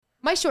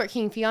My short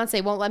king fiance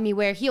won't let me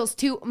wear heels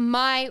to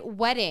my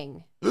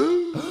wedding.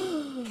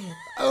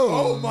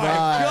 Oh my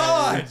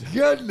God.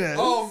 Goodness.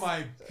 Oh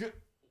my God.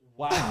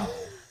 Wow.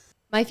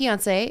 My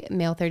fiance,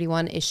 male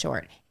 31, is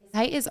short. His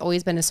height has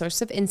always been a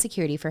source of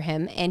insecurity for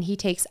him, and he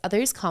takes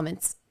others'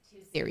 comments too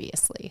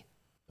seriously.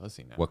 Does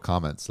he now? What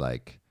comments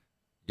like,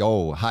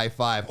 yo, high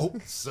five. Oh,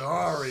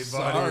 sorry, buddy.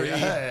 Sorry.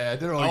 Hey, I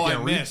didn't Oh, really I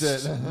get reach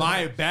missed. it.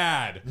 My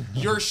bad.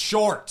 You're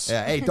short.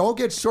 Yeah, hey, don't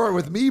get short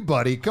with me,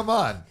 buddy. Come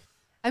on.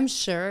 I'm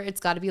sure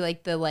it's got to be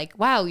like the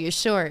wow, you're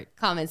short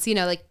comments. You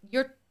know, like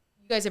you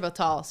guys are both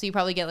tall, so you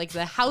probably get like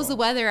the how's the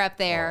weather up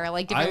there,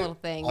 like different little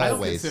things. I don't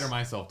Always. consider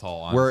myself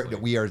tall, honestly.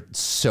 We are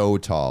so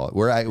tall.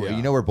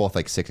 You know, we're both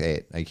like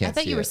 6'8". I can't I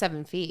thought see you were it.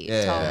 7 feet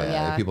Yeah, tall.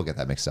 yeah. People get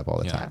that mixed up all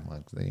the Yeah. time.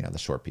 Like, you know, the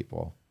short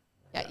people.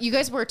 Yeah, you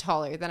guys were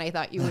taller than I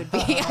thought you would be.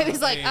 I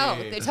was like, oh,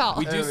 they're tall.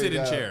 We do There we sit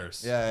in go.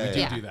 chairs. Yeah, we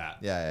yeah. do that.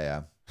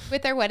 Yeah.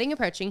 With our wedding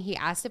approaching, he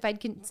asked if I'd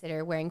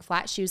consider wearing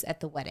flat shoes at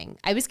the wedding.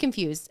 I was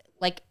confused,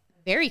 like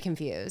very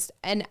confused.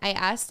 And I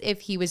asked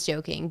if he was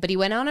joking, but he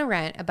went on a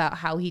rant about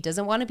how he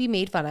doesn't want to be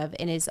made fun of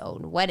in his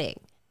own wedding.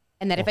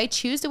 And that if I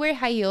choose to wear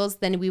high heels,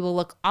 then we will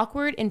look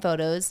awkward in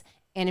photos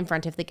and in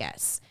front of the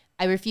guests.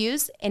 I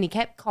refused, and he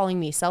kept calling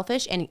me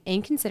selfish and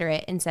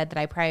inconsiderate and said that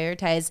I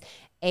prioritize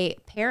a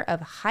pair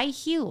of high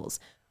heels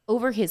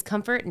over his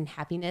comfort and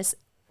happiness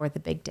for the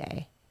big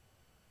day.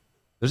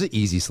 There's an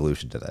easy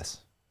solution to this.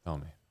 Tell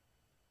me.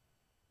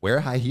 Wear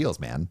high heels,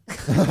 man.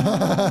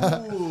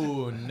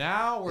 Ooh,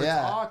 now we're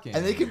talking.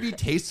 And they can be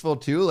tasteful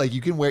too. Like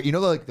you can wear, you know,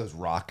 like those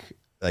rock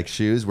like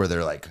shoes where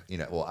they're like, you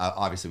know, well,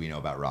 obviously we know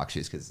about rock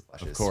shoes because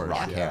of course,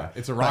 rock hair.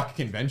 It's a rock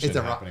convention. It's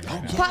a rock- happening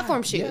right now.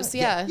 Platform shoes,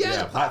 yeah.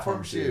 Yeah,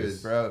 platform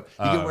shoes, bro.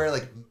 You can wear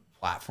like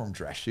platform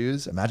dress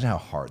shoes. Imagine how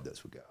hard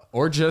those would go.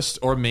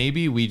 Or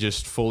maybe we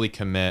just fully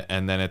commit,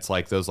 and then it's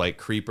like those like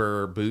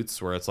creeper boots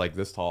where it's like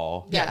this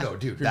tall. Yeah. No,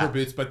 dude, Creeper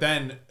boots, but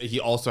then he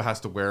also has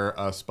to wear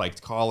a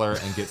spiked collar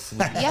and get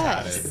sleeves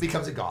Yes. it added.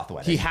 becomes a goth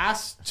wedding. He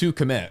has to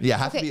commit. Yeah,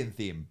 has to Okay. be in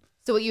theme.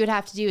 So what you would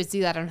have to do is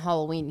do that on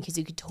Halloween because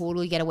you could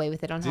totally get away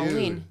with it on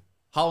Halloween.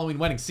 Halloween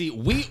wedding. See,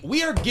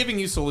 we are giving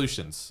you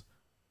solutions.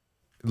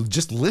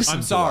 Just listen.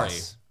 I'm to sorry.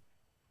 us.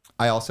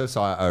 I also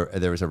saw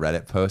there was a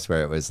Reddit post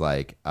where it was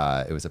like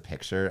it was a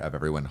picture of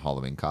everyone in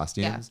Halloween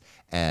costumes,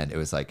 and it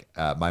was like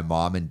my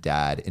mom and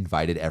dad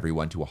invited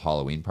everyone to a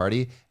Halloween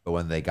party, but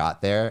when they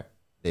got there,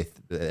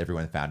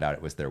 everyone found out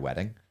it was their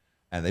wedding,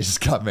 and they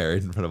just got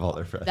married in front of all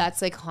their friends.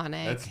 That's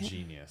iconic. That's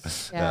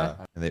genius. yeah.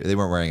 And they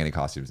weren't wearing any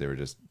costumes; they were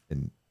just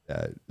in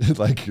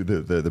like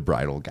the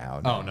bridal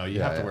gown. Oh no, you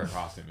have to wear a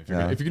costume if you're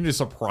gonna do a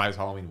surprise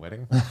Halloween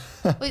wedding.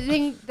 But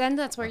then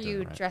that's where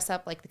you dress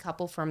up like the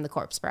couple from The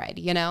Corpse Bride,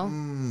 you know?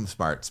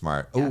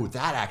 Smart. Oh,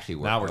 that actually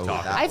worked. Now we're Oh,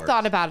 talking. that I've worked.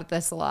 thought about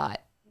this a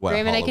lot. What,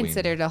 Graham and I Halloween?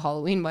 considered a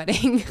Halloween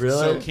wedding. Really?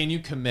 So can you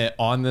commit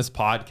on this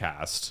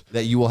podcast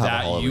that you will have a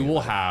that Halloween you will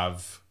wedding.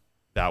 have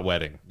that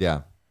wedding?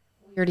 Yeah.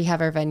 We already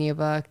have our venue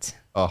booked.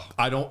 Oh,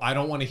 I don't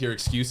want to hear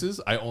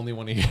excuses. I only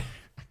want to hear.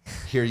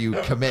 here you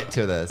commit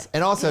to this.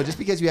 And also, just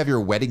because you have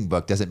your wedding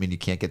book doesn't mean you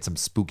can't get some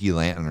spooky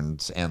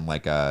lanterns and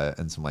like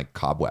and some like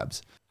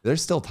cobwebs.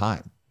 There's still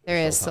time. There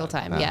is still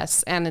time,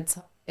 yes. And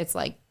it's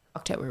like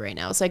October right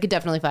now, so I could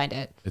definitely find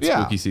it. It's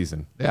Yeah. spooky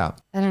season. Yeah.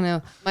 I don't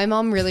know. My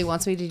mom really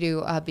wants me to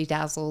do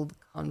bedazzled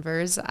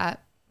Converse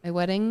at my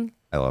wedding.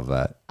 I love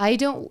that.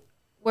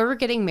 Where we're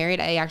getting married,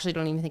 I actually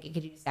don't even think I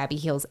could do stabby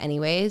heels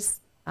anyways,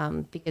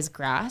 because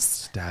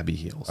grass. Stabby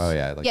heels. Oh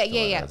yeah. Like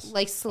Yeah, stilettos.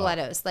 like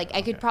stilettos. Like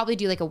I could probably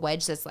do like a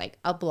wedge that's like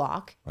a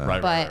block.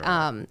 Right, But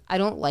right. I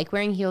don't like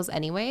wearing heels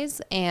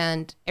anyways.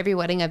 And every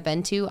wedding I've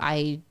been to,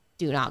 I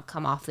do not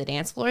come off the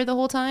dance floor the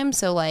whole time.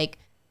 So like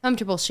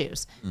comfortable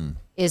shoes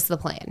is the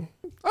plan.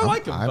 I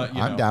like them, I'm, but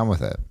you I'm know. down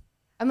with it.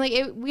 I'm like,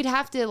 we'd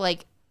have to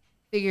like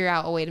figure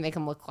out a way to make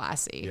them look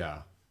classy. Yeah.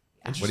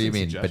 What do you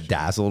mean? Suggestion.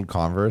 Bedazzled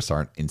Converse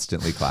aren't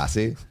instantly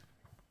classy?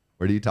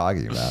 What are you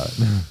talking about?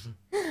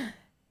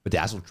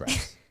 Bedazzled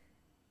dress.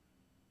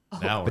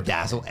 Now we're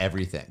Bedazzle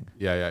everything.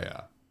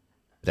 Yeah.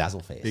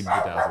 Bedazzle face. Big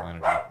bedazzle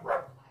energy.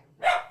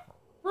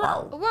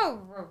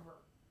 Whoa.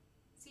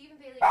 Stephen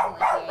Bailey doesn't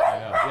like the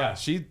idea.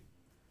 Yeah.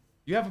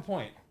 You have a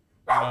point.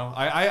 You know,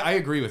 I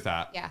agree with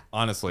that. Yeah.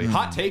 Honestly,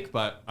 hot take,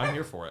 but I'm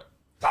here for it.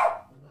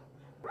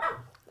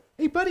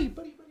 Hey, buddy.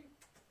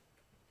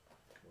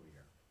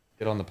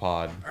 Get on the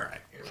pod. All right.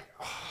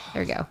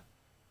 There we go.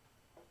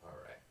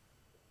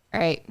 All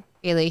right,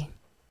 Bailey.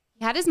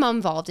 He had his mom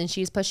involved and she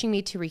was pushing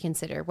me to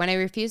reconsider. When I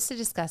refused to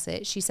discuss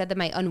it, she said that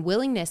my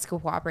unwillingness to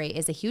cooperate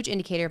is a huge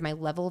indicator of my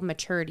level of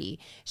maturity.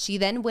 She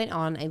then went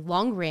on a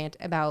long rant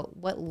about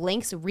what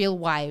lengths real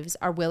wives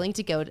are willing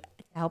to go to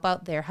help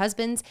out their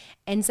husbands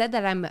and said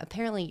that I'm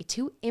apparently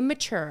too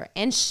immature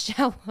and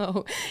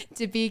shallow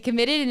to be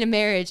committed in a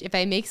marriage if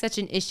I make such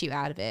an issue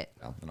out of it.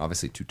 Well, and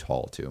obviously too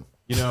tall too.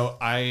 You know,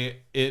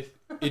 it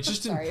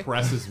just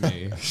impresses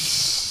me.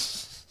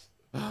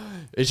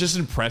 It just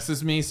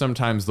impresses me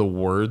sometimes the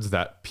words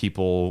that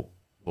people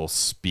will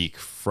speak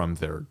from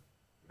their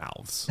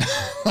mouths.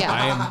 Yeah.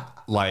 I am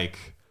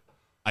like,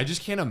 I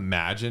just can't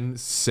imagine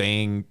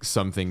saying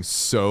something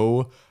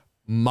so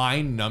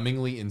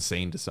mind-numbingly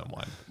insane to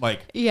someone.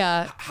 Like,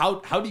 Yeah. how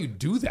do you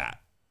do that?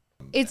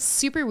 It's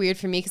super weird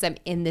for me because I'm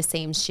in the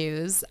same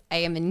shoes. I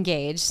am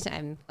engaged.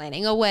 I'm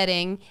planning a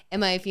wedding,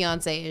 and my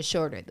fiance is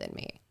shorter than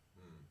me.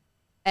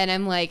 And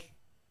I'm like,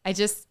 why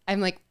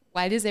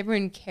does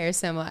everyone care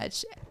so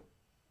much?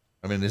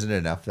 I mean, isn't it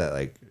enough that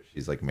like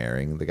she's like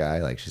marrying the guy?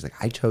 Like she's like,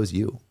 I chose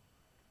you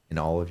in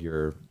all of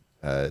your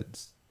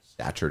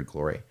statured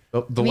glory.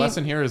 The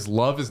lesson here is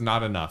love is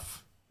not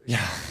enough.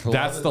 Yeah,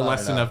 That's the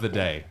lesson of the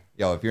day.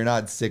 Yo, if you're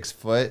not 6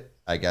 foot,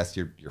 I guess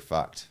you're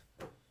fucked.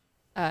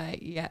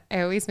 Yeah,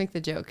 I always make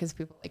the joke because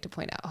people like to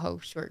point out how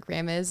short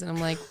Graham is, and I'm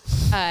like,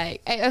 I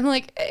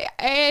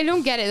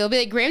don't get it. They'll be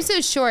like, Graham's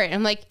so short, and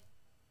I'm like,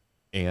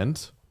 And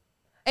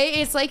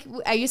it's like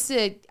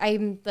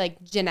I'm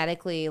like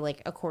genetically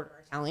like a quarter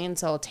Italian,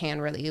 so I'll tan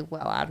really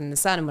well out in the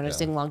sun. And when I was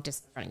doing long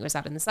distance running, I was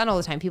out in the sun all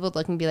the time. People would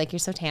look and be like, "You're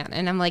so tan,"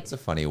 and I'm like, It's a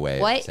funny way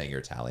What? of saying you're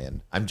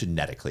Italian. I'm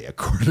genetically a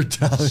quarter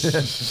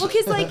Italian.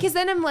 well, because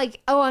then I'm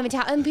like, "Oh, I'm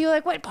Italian," and people are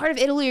like, "What part of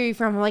Italy are you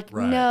from?" I'm like,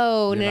 Right.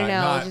 No, You're no,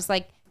 not- just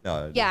like,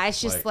 No, yeah,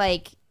 it's just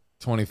like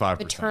 25%.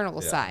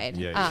 maternal side.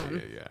 Yeah.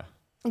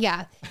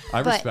 Yeah.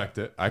 I But- respect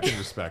it. I can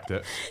respect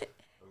it.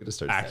 I'm gonna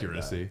start saying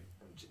Accuracy. that.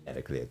 I'm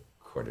genetically a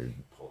quarter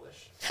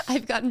Polish.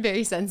 I've gotten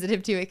very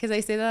sensitive to it because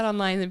I say that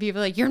online and people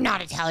are like, "You're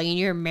not Italian,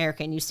 you're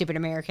American, you stupid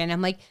American."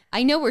 I'm like,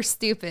 I know we're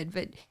stupid,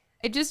 but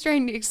I'm just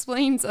trying to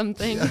explain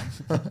something.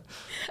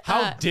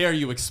 How dare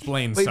you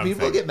explain Wait, something?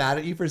 people get mad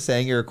at you for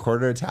saying you're a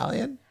quarter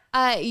Italian?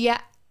 Yeah,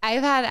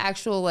 I've had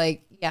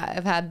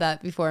I've had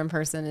that before in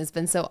person. It's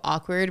been so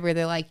awkward where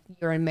they're like,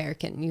 "You're an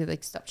American, you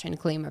like stop trying to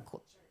claim our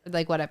culture,"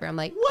 like whatever. I'm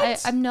like,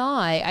 I'm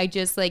not. I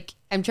just like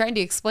I'm trying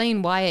to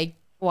explain why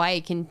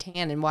I can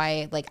tan and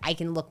why like I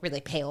can look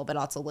really pale, but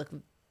also look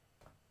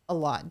a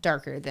lot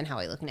darker than how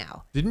I look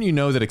now. Didn't you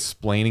know that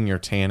explaining your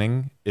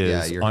tanning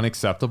is you're-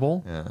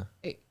 unacceptable?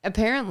 Yeah.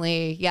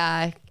 Apparently,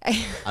 yeah.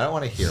 I don't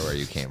want to hear where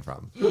you came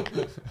from.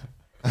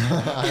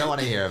 I don't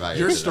want to hear about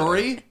Your your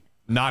story?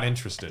 Not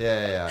interested.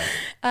 Yeah.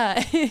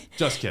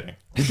 Just kidding.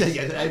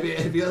 Yeah, I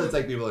feel it's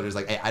like people are just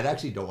like, hey, I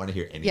actually don't want to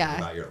hear anything Yeah.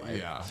 about your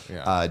life.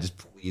 Yeah. Just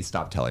please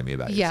stop telling me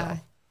about Yeah. yourself.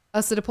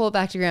 Also, to pull it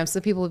back to Graham,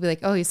 so people would be like,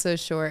 "Oh, he's so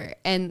short,"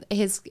 and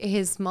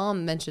his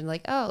mom mentioned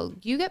like, "Oh,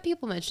 you get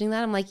people mentioning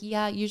that." I'm like,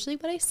 "Yeah, usually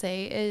what I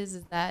say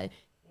is that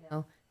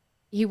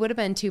he would have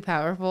been too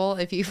powerful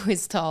if he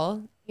was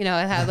tall." It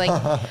had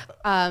like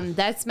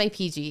that's my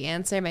PG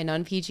answer. My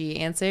non-PG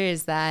answer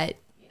is that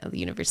the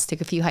universe took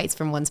a few heights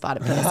from one spot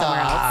and put it somewhere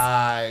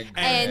else.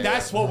 And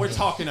that's what we're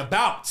talking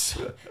about.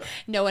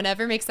 No one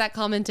ever makes that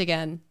comment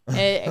again.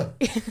 The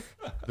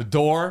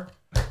door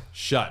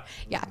shut.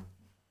 Yeah.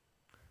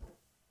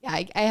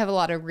 Yeah, I have a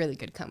lot of really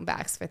good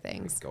comebacks for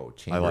things. Go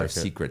Chamber like of it.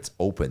 Secrets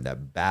open.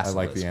 That basilisk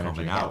like the energy.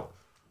 coming out.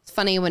 It's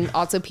funny when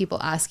also people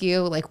ask you,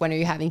 like, when are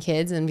you having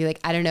kids? And be like,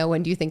 I don't know.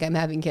 When do you think I'm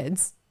having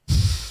kids?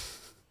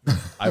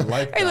 I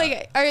like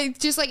that. Or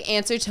just like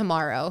answer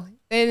tomorrow.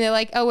 And they're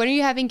like, oh, when are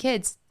you having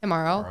kids?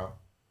 Tomorrow.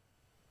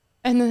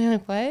 And then they're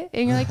like, what?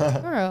 And you're like,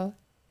 tomorrow.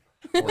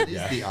 What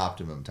is the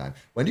optimum time?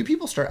 When do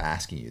people start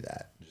asking you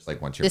that? Just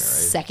like once you're The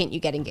married? second you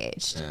get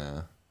engaged.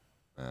 Yeah.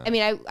 I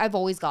mean, I've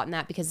always gotten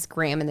that because it's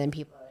Graham, and then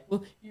people are like,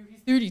 well, you're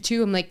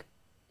 32. I'm like,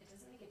 it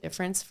doesn't make a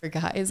difference for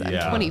guys. I'm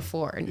Yeah.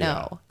 24.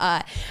 No.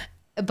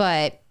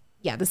 But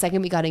yeah, the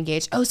second we got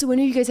engaged, oh, so when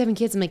are you guys having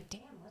kids? I'm like,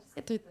 damn, let's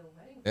get through the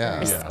wedding Yeah.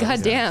 first. Yeah.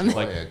 God damn.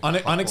 Like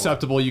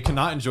unacceptable. You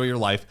cannot enjoy your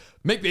life.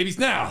 Make babies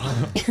now.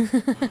 What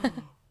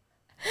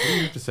do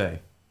you have to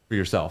say for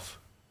yourself?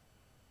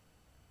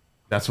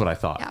 That's what I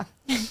thought.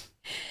 Yeah.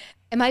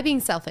 Am I being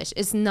selfish?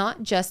 It's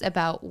not just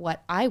about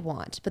what I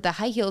want, but the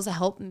high heels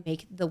help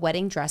make the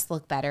wedding dress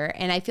look better.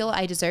 And I feel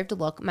I deserve to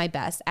look my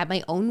best at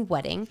my own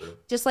wedding,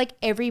 just like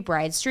every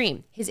bride's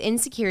dream. His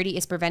insecurity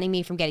is preventing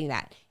me from getting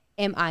that.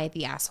 Am I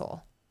the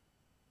asshole?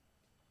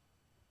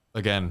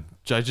 Again,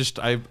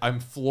 I'm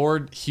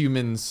floored.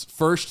 Humans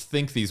first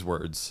think these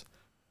words,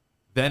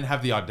 then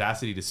have the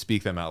audacity to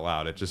speak them out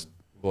loud. It just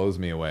blows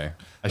me away.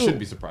 I shouldn't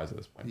be surprised at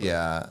this point.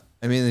 Yeah.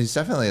 I mean, he's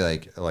definitely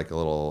like a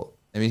little,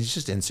 I mean, he's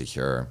just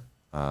insecure.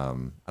 I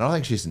don't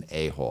think she's an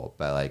a-hole,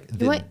 but like, You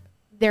know what?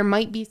 There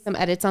might be some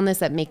edits on this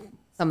that make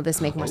some of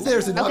this make more sense.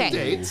 there's an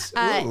Okay.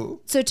 update.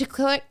 Ooh. So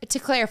to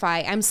clarify,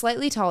 I'm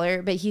slightly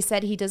taller, but he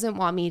said he doesn't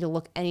want me to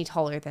look any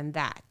taller than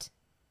that.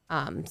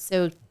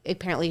 So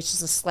apparently it's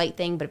just a slight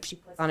thing, but if she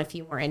puts on a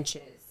few more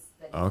inches,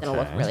 then it's gonna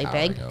look Okay. really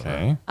big.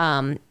 Okay.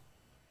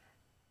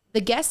 The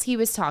guests he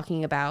was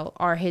talking about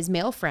are his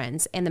male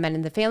friends and the men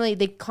in the family.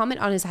 They comment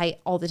on his height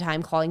all the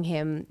time, calling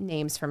him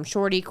names from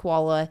Shorty,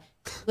 Koala,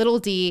 Little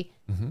D,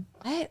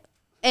 what?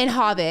 And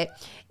Hobbit.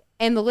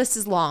 And the list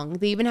is long.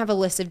 They even have a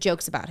list of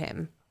jokes about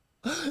him.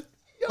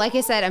 Like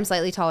I said, I'm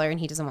slightly taller and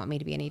he doesn't want me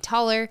to be any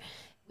taller.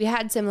 We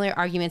had similar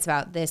arguments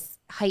about this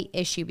height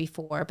issue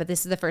before, but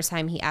this is the first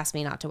time he asked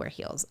me not to wear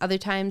heels. Other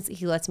times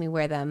he lets me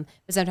wear them,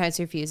 but sometimes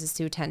he refuses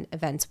to attend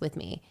events with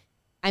me.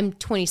 I'm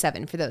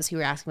 27 for those who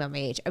were asking about my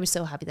age. I was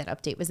so happy that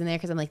update was in there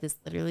because I'm like, this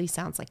literally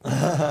sounds like me.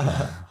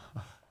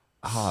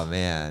 Oh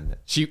man.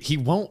 He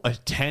won't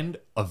attend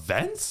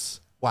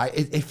events? Why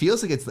it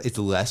feels like it's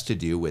less to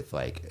do with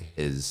like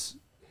his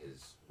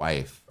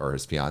wife or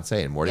his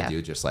fiance and more to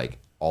do just like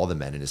all the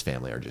men in his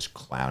family are just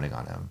clowning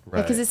on him.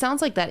 Right. Because it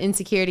sounds like that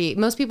insecurity.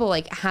 Most people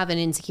like have an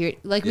insecurity.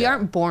 Like we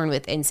aren't born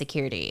with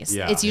insecurities.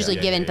 Yeah. It's usually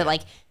given, but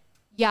like,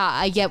 yeah,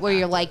 I get where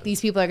you're like,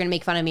 these people are going to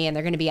make fun of me and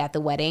they're going to be at the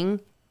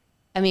wedding.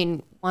 I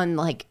mean, one,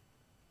 like,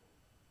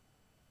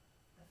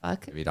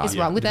 fuck is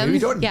wrong with them? Maybe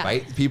don't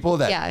invite people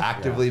that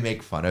actively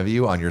make fun of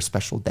you on your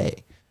special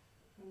day.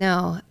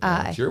 No.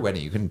 It's your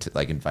wedding. You can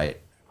like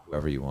invite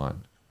whoever you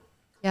want.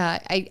 Yeah.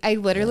 I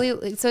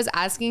literally, so I was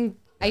asking,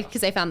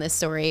 because I found this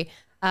story.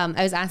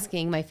 I was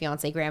asking my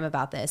fiance Graham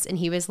about this, and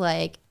he was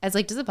like, I was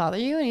like, does it bother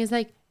you? And he was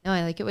like, no,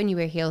 I like it when you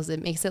wear heels.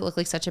 It makes it look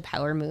like such a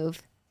power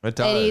move. It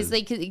does. And he's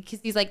like,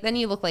 because he's like, then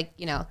you look like,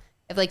 you know,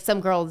 if like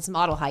some girl's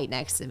model height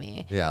next to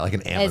me. Yeah, like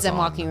an Amazon as I'm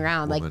walking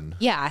around, woman. like,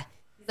 yeah.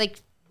 He's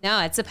like,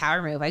 no, it's a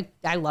power move.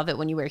 I love it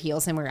when you wear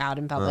heels and we're out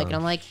in public. And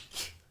I'm like,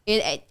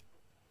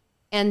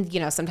 and you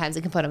know, sometimes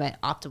it can put him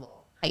at optimal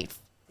height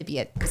to be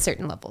at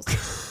certain levels,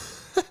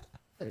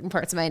 certain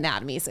parts of my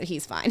anatomy. So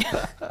he's fine.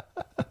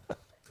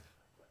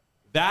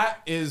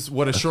 That is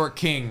what a short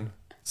king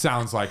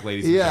sounds like,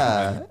 ladies and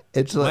gentlemen.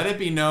 It's Let like it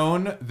be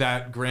known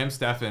that Graham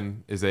Steffen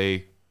is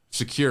a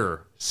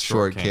secure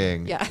short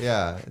king.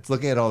 Yeah. It's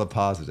looking at all the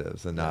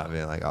positives and not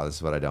being like, oh, this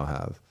is what I don't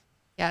have.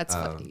 Yeah, it's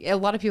funny. A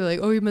lot of people are like,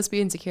 oh, you must be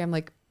insecure. I'm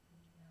like,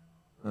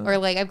 or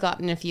like I've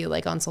gotten a few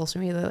like on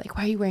social media, they're like,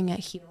 why are you wearing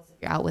heels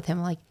if you're out with him?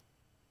 I'm like,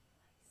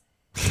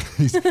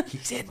 he's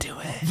into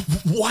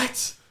it.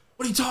 What?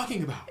 What are you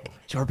talking about?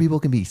 Short people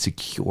can be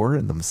secure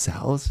in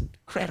themselves.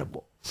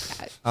 Incredible.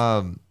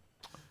 I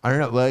don't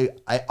know. Like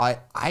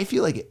I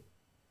feel like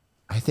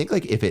I think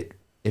like if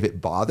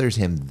it bothers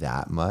him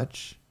that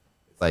much,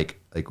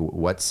 like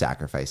what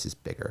sacrifice is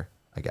bigger?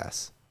 I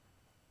guess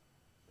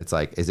it's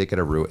like is it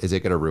gonna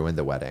ruin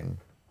the wedding?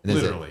 And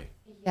Literally.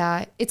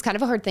 yeah, it's kind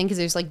of a hard thing because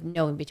there's like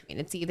no in between.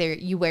 It's either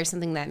you wear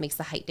something that makes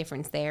the height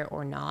difference there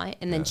or not,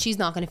 and then she's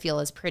not going to feel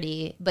as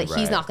pretty, but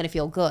he's not going to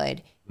feel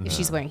good if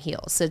she's wearing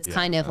heels. So it's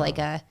kind of like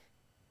I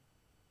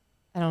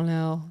don't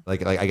know.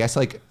 Like I guess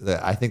like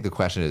I think the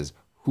question is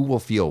who will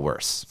feel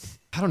worse?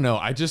 I don't know.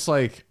 I just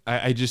like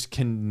I just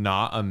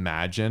cannot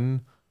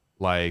imagine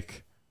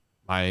like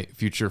my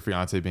future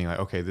fiance being like,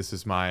 okay, this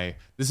is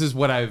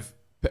what I've,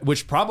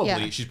 which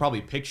probably she's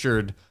probably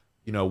pictured,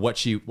 you know, what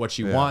she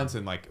wants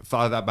and like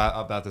thought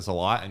about this a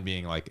lot and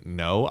being like,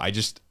 no, I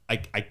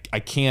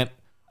can't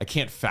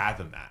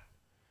fathom that.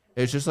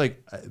 It's just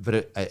like,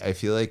 but I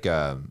feel like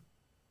I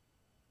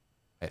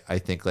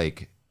think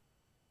like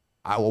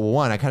I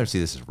kind of see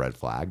this as a red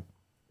flag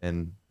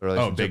in the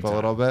relationship a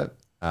little bit.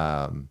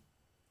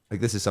 Like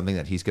this is something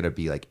that he's gonna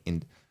be like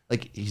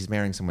he's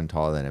marrying someone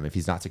taller than him. If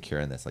he's not secure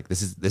in this, like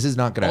this is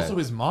not gonna. Also,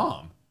 his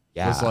mom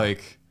was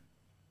like.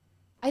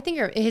 I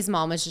think his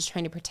mom was just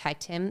trying to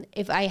protect him.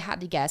 If I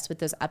had to guess with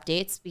those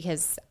updates,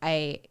 because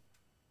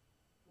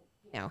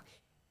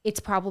it's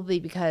probably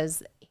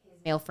because his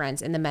male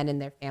friends and the men in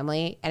their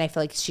family, and I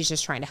feel like she's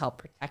just trying to help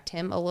protect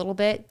him a little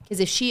bit. Because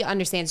if she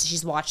understands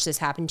she's watched this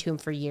happen to him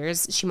for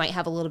years, she might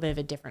have a little bit of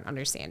a different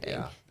understanding.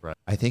 Yeah, right.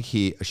 I think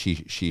she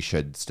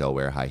should still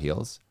wear high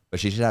heels, but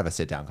she should have a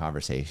sit down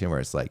conversation where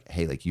it's like,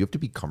 hey, like you have to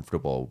be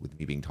comfortable with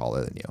me being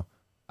taller than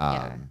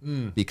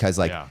you, because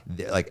like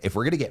like if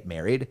we're gonna get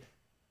married.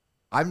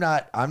 I'm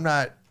not,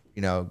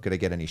 gonna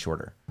get any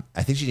shorter.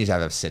 I think she needs to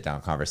have a sit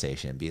down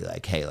conversation and be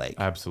like, hey, like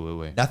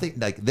absolutely nothing,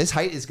 like this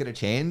height is gonna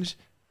change.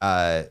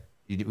 We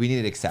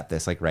need to accept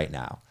this like right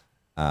now.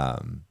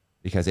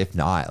 Because if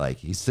not, like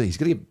he's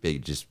gonna get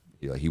big,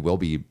 he will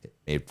be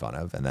made fun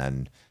of and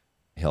then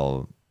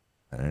he'll,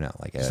 I don't know,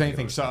 like same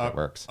thing. So it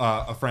works.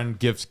 A friend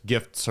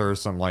gifts her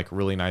some like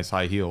really nice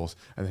high heels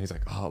and then he's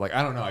like, oh, like,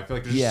 I don't know. I feel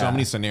like there's just so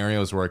many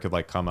scenarios where it could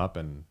like come up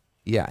and.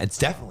 Yeah, it's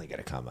definitely going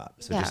to come up.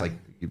 So just like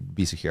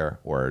be secure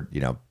or,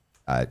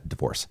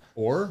 divorce.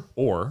 Or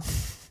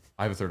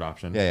I have a third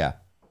option. Yeah.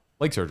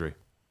 Leg surgery.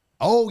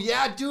 Oh,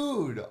 yeah,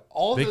 dude.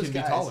 All they those can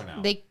guys. be taller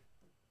now.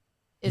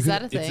 Is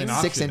that a thing? An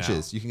 6 option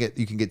inches. now.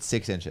 You can get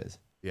 6 inches.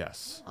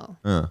 Yes.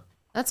 Oh,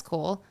 that's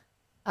cool.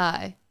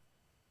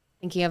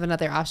 Thinking of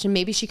another option.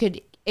 Maybe she could,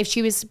 if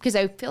she was, because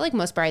I feel like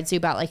most brides do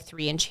about like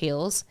 3-inch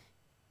heels.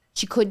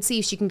 She could see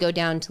if she can go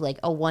down to like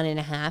a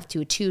 1.5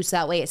 to a 2. So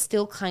that way it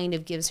still kind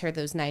of gives her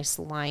those nice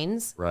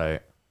lines.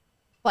 Right.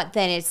 But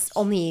then it's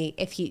only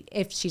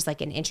if she's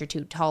like an inch or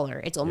two taller,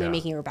 it's only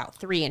making her about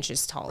 3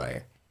 inches taller.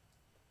 Right.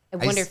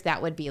 I wonder if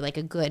that would be like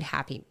a good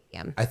happy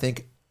medium. I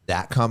think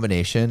that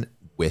combination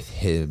with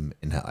him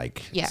in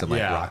like some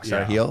like rock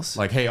star heels.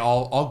 Like, hey,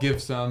 I'll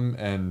give some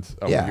and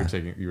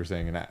you were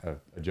saying a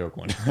joke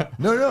one.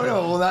 No.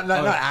 Well, not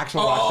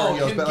actual rock star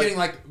heels, but getting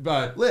like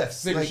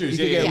lifts. Like shoes.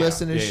 you can get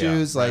lifts in his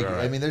shoes. Right, Like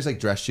right. I mean, there's like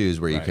dress shoes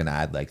where you can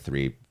add like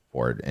 3-4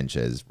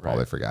 inches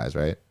probably for guys,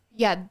 right?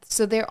 Yeah.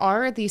 So there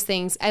are these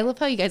things. I love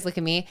how you guys look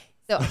at me.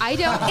 So I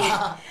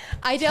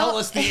don't. Tell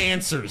us the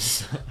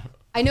answers.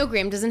 I know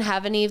Graham doesn't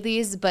have any of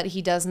these, but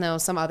he does know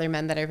some other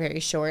men that are very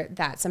short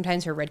that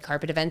sometimes for red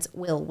carpet events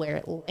will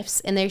wear lifts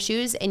in their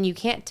shoes, and you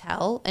can't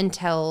tell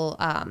until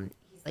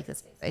he's like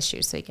this big size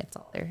shoes, so he gets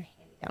all their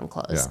handy down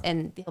clothes,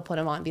 and he'll put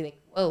them on and be like,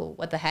 whoa,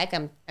 what the heck?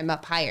 I'm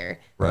up higher.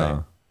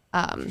 Right.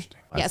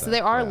 Yeah, so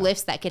there are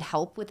lifts that could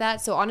help with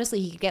that. So honestly,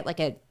 he could get like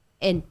a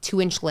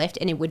 2-inch lift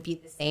and it would be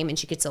the same and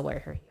she could still wear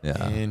her heels.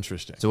 Yeah.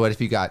 Interesting. So what if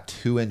you got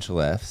 2-inch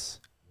lifts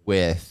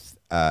with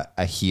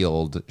a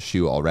heeled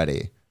shoe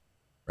already,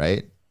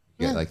 right?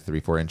 You get like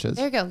 3-4 inches.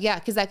 There you go. Yeah,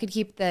 because that could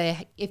keep if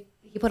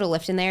you put a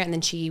lift in there and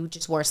then she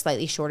just wore a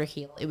slightly shorter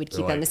heel, it would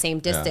keep them the same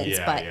distance.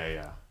 But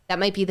that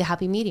might be the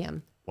happy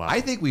medium. Wow.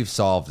 I think we've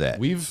solved it.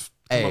 We've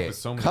come up with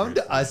so many come great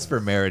to us for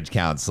marriage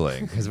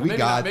counseling because we maybe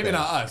got maybe this.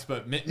 not us,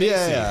 but Mixie,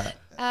 Yeah.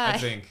 I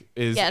think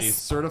is a yes.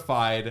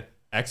 certified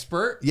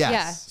expert. Yes.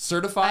 Yeah.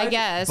 Certified I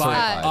guess. by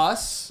Certified.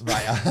 us.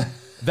 Right.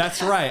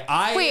 That's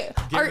right. Wait,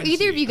 are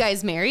either of you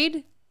guys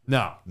married?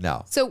 No.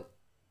 No. So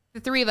the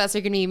three of us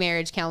are going to be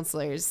marriage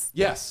counselors.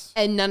 Yes.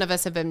 And none of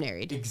us have been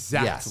married.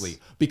 Exactly. Yes.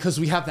 Because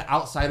we have the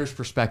outsider's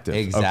perspective.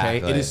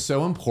 Exactly. Okay. It is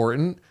so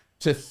important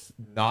to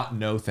not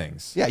know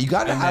things. Yeah, you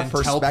got to and have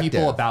then tell perspective.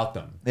 people about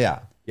them. Yeah.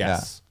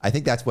 Yes. Yeah. I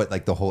think that's what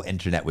like the whole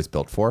internet was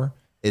built for.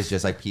 Is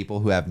just like people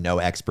who have no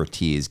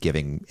expertise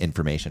giving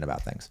information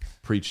about things.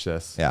 Preach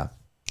this. Yeah.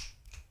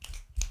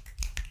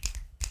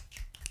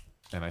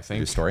 And I Your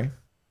think story.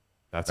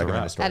 that's a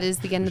Recommend wrap. a story. That is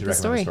the end You of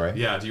should the recommend story. a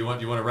Yeah. Do you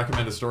want to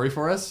recommend a story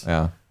for us?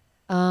 Yeah.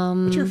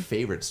 What's your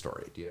favorite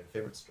story? Do you have a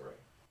favorite story?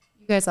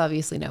 You guys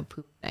obviously know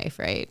Poop Knife,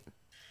 right?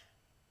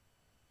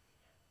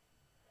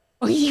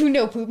 Oh, you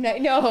know Poop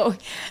Knife? No.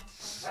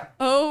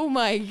 Oh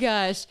my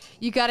gosh.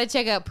 You got to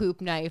check out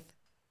Poop Knife.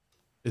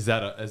 Is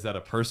that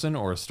a person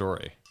or a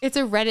story? It's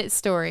a Reddit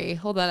story.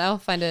 Hold on, I'll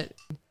find it.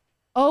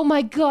 Oh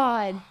my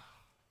god.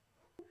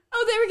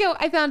 Oh, there we go.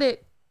 I found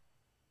it.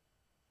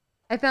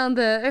 I found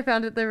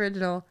it, the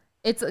original.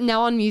 It's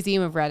now on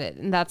Museum of Reddit,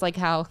 and that's like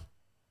how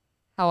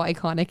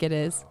iconic it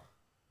is.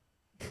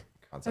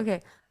 Concept.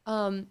 Okay.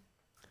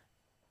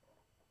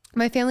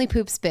 My family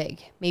poops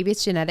big. Maybe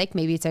it's genetic,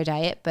 maybe it's our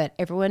diet, but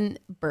everyone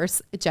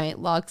bursts giant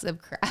logs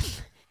of crap.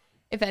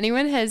 If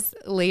anyone has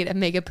laid a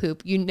mega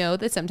poop, you know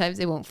that sometimes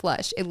it won't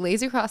flush. It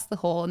lays across the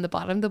hole in the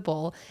bottom of the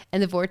bowl,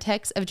 and the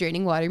vortex of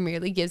draining water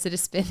merely gives it a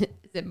spin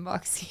as it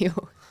mocks you.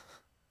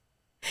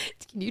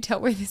 Can you tell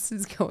where this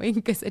is going?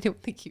 Because I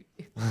don't think you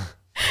do.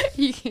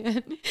 You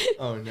can't.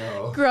 Oh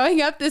no.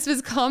 Growing up, this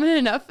was common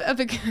enough of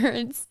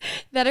occurrence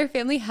that our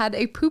family had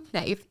a poop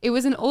knife. It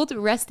was an old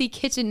rusty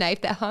kitchen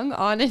knife that hung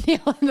on a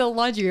nail in the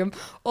laundry room,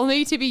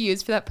 only to be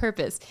used for that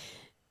purpose.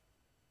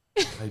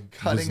 I was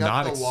Cutting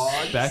up not the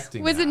logs?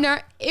 expecting Was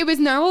that. it was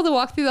normal to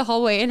walk through the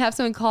hallway and have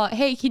someone call,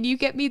 "Hey, can you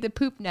get me the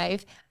poop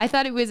knife?" I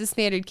thought it was a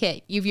standard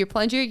kit. You have your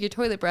plunger, your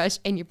toilet brush,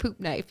 and your poop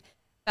knife.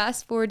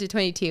 Fast forward to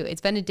 22. It's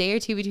been a day or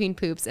two between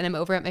poops, and I'm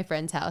over at my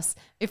friend's house.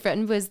 My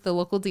friend was the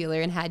local dealer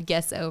and had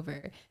guests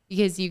over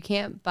because you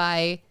can't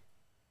buy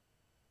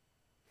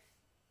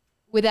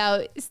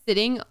without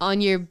sitting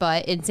on your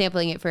butt and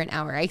sampling it for an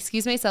hour. I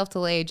excuse myself to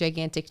lay a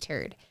gigantic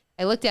turd.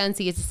 I look down and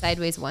see it's a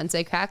sideways one, so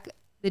I crack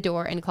the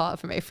door and call out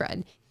for my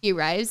friend. He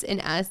arrives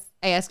and I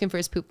ask him for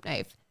his poop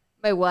knife.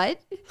 My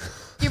what?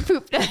 Your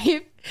poop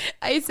knife.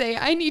 I say,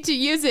 I need to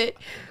use it.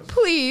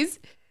 Please.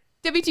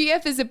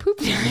 WTF is a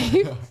poop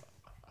knife.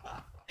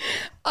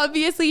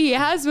 Obviously he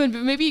has one,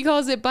 but maybe he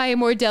calls it by a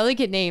more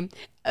delicate name.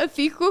 A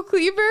fecal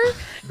cleaver?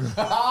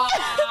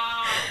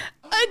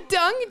 A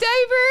dung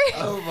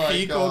diver? Oh my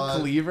Fecal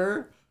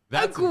cleaver?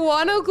 A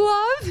guano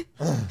glove?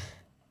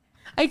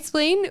 I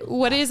explain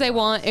what it is I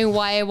want and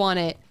why I want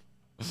it.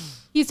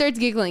 He starts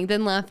giggling,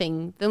 then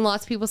laughing. Then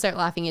lots of people start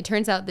laughing. It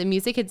turns out the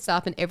music had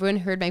stopped and everyone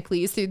heard my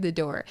pleas through the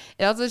door.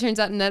 It also turns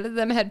out none of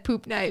them had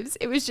poop knives.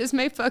 It was just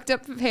my fucked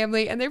up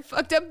family and their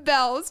fucked up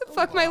bells.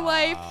 Fuck my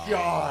life.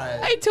 God.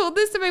 I told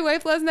this to my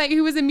wife last night,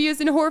 who was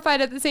amused and horrified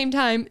at the same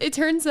time. It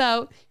turns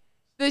out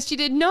that she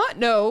did not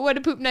know what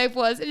a poop knife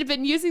was and had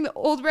been using the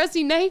old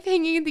rusty knife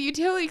hanging in the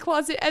utility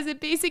closet as a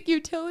basic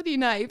utility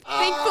knife.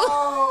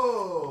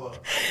 Oh.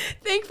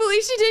 Thankfully,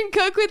 she didn't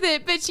cook with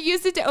it, but she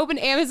used it to open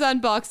Amazon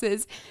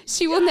boxes.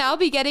 She will now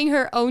be getting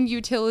her own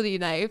utility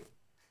knife.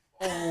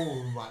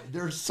 Oh my.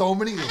 There's so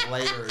many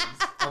layers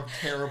of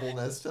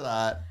terribleness to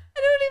that.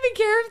 I don't even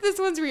care if this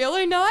one's real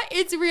or not.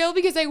 It's real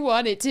because I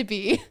want it to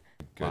be.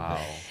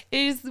 Wow. It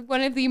is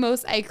one of the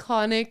most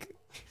iconic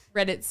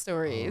Reddit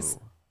stories.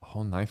 Oh, a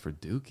whole knife for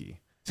Dookie.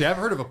 See, I've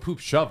heard of a poop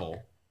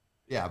shovel.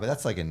 Yeah, but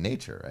that's like in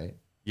nature, right?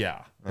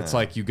 Yeah. It's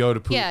like you go to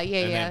poop. Yeah, and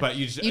then- yeah. but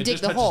you just, You it dig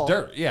just the touches hole.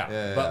 dirt. Yeah.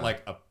 Yeah, But yeah.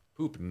 like a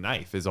poop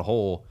knife is a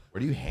whole.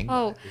 Where do you hang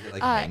Oh, that? Is it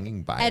like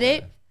hanging by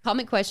edit. the-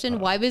 Comment question.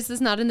 Why was this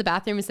not in the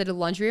bathroom instead of the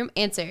laundry room?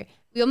 Answer.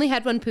 We only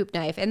had one poop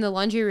knife and the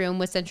laundry room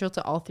was central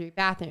to all three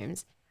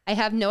bathrooms. I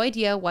have no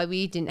idea why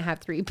we didn't have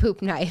 3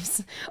 poop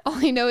knives.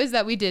 All I know is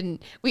that we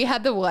didn't. We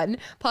had the one,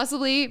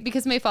 possibly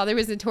because my father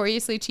was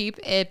notoriously cheap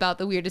about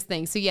the weirdest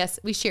things. So yes,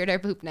 we shared our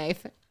poop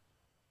knife.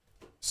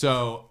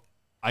 So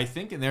I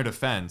think in their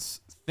defense,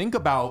 think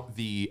about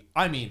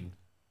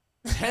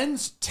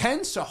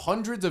tens to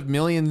hundreds of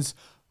millions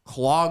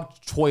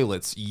clogged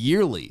toilets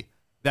yearly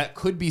that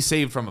could be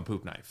saved from a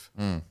poop knife.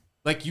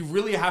 Like you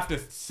really have to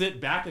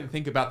sit back and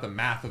think about the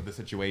math of the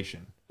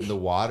situation. The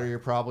water you're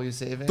probably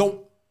saving?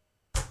 Don't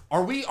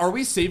Are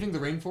we saving the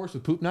rainforest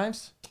with poop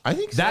knives? I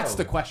think so. That's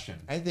the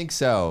question. I think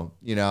so.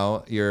 You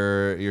know,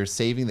 you're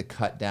saving the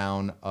cut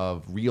down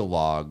of real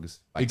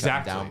logs by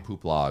cutting down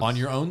poop logs on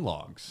your own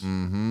logs.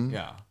 Mm-hmm.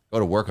 Yeah. Go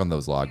to work on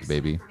those logs,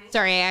 baby.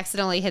 Sorry, I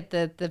accidentally hit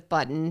the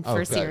button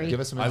for Siri. Give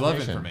us some I information.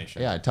 love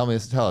information. Yeah, tell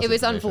us. It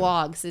was on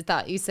vlogs. I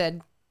thought you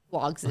said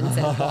vlogs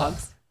instead of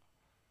vlogs.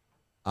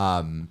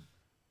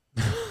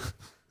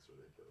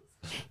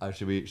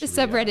 Should we? The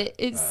subreddit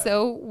is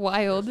so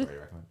wild.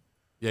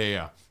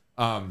 Yeah.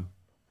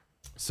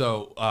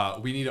 So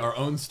we need our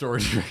own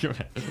story to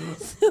recommend.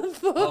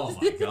 Oh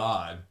my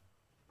god.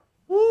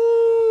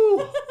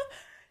 Woo!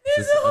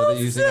 There's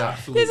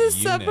a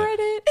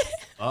subreddit.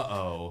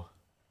 Uh-oh.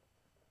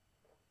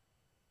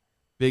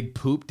 Big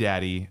poop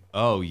daddy.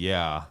 Oh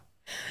yeah.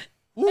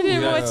 Ooh, I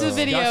didn't watch the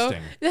video.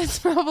 Disgusting. That's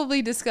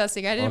probably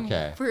disgusting. I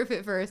didn't proof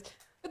it first.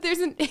 But there's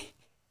an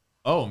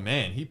Oh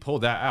man, he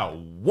pulled that out.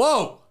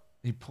 Whoa!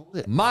 He pulled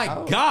it. My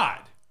out. God.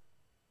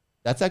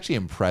 That's actually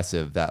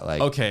impressive. That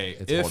like. Okay,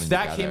 it's if holding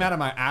that together. came out of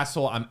my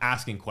asshole, I'm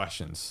asking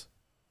questions.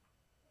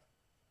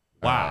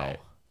 Wow. Right.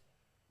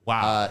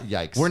 Wow.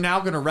 Yikes. We're now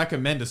going to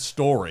recommend a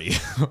story.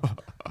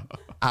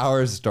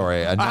 Our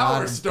story, a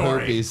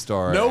non-poopy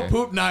story. No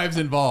poop knives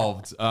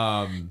involved.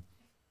 Graham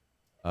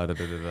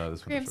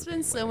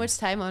spends so much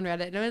time on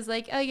Reddit, and I was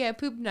like, "Oh yeah,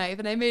 poop knife,"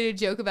 and I made a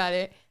joke about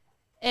it.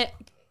 And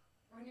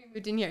when we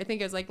moved in here, I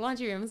think it was like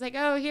laundry room. I was like,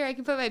 "Oh, here I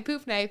can put my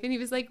poop knife," and he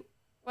was like,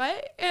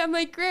 "What?" And I'm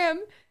like, "Graham,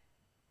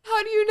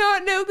 how do you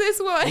not know this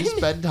one?" You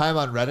spend time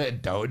on Reddit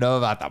and don't know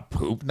about the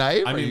poop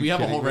knife? I Are mean, you we have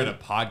a kidding whole me? Reddit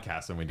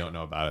podcast and we don't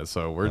know about it,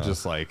 so we're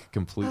just like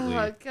completely.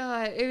 Oh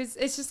god,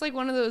 it's just like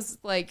one of those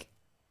like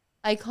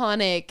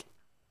iconic.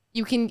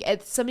 You can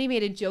get somebody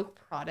made a joke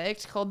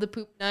product called the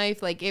poop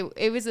knife. Like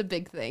it was a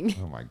big thing.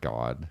 Oh my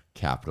God.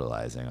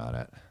 Capitalizing on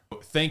it.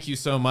 Thank you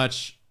so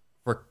much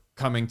for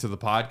coming to the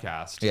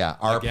podcast. Yeah.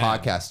 Our Again.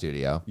 podcast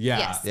studio. Yeah.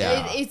 Yes,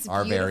 Yeah. it's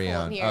Our beautiful very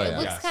own. in here. Oh, it yeah.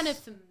 looks Yes. kind of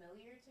familiar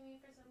to me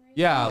for some reason.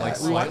 Yeah, like we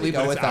wanted slightly, to go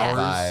but with it's that ours.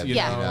 vibe, You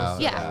Yeah. know,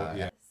 so,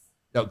 Yeah.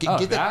 No, Oh,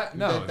 get that?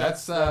 No,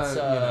 that's you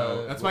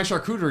know, that's my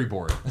charcuterie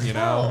board. You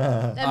know,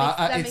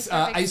 That makes it's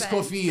perfect iced sense.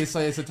 coffee. It's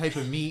a type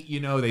of meat. You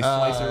know, they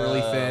slice it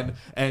really thin,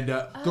 and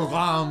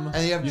garam.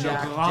 And you have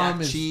jack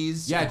is,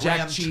 cheese. Yeah, jack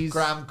graham, cheese.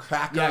 Graham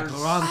crackers. Yeah,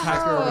 graham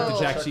cracker with the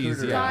jack cheese.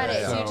 charcuterie. Yeah, Got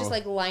it. So you so- just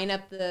like line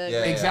up the Yeah,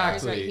 crackers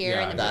exactly, right here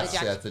yeah. and then That's put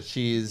the jack. the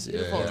cheese.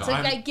 Beautiful. Yeah. So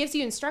I'm- it gives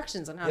you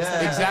instructions on how to Yeah.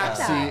 set it up.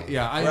 Exactly. I like that.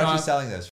 Yeah, I We're know. actually selling this.